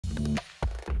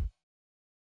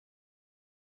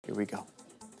Here we go.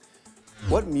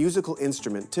 What musical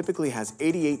instrument typically has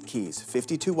 88 keys,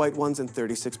 52 white ones and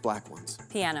 36 black ones?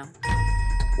 Piano.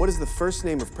 What is the first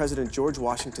name of President George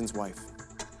Washington's wife?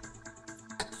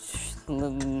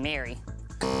 Mary.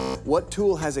 What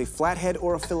tool has a flat head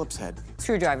or a Phillips head?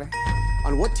 Screwdriver.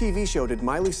 On what TV show did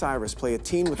Miley Cyrus play a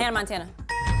teen with Hannah Montana.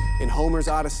 In Homer's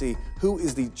Odyssey, who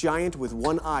is the giant with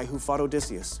one eye who fought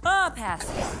Odysseus? Oh, pass.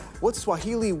 What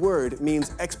Swahili word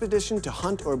means expedition to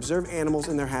hunt or observe animals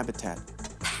in their habitat?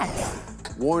 Pass.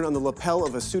 Worn on the lapel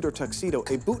of a suit or tuxedo,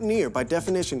 a boutonniere, by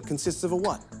definition, consists of a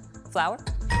what? Flower.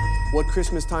 What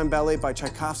Christmas-time ballet by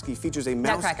Tchaikovsky features a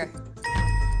mouse? Nutcracker.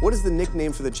 What is the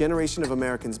nickname for the generation of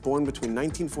Americans born between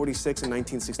 1946 and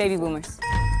 1964? Baby boomers.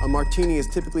 A martini is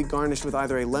typically garnished with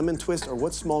either a lemon twist or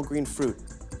what small green fruit?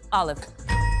 Olive.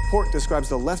 Port describes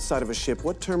the left side of a ship.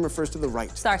 What term refers to the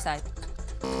right? Star side.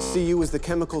 Cu is the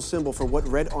chemical symbol for what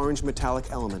red-orange metallic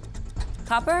element?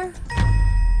 Copper.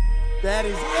 That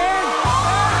is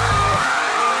it!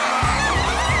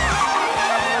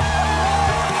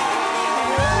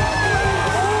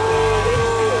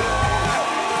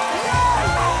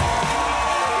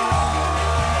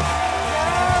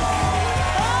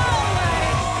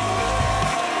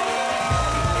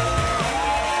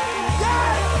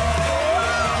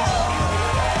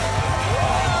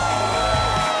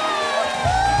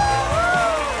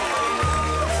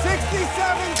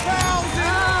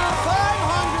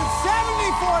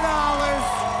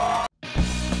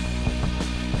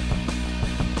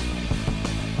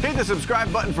 Hit the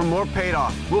subscribe button for more Paid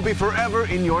Off. We'll be forever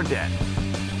in your debt.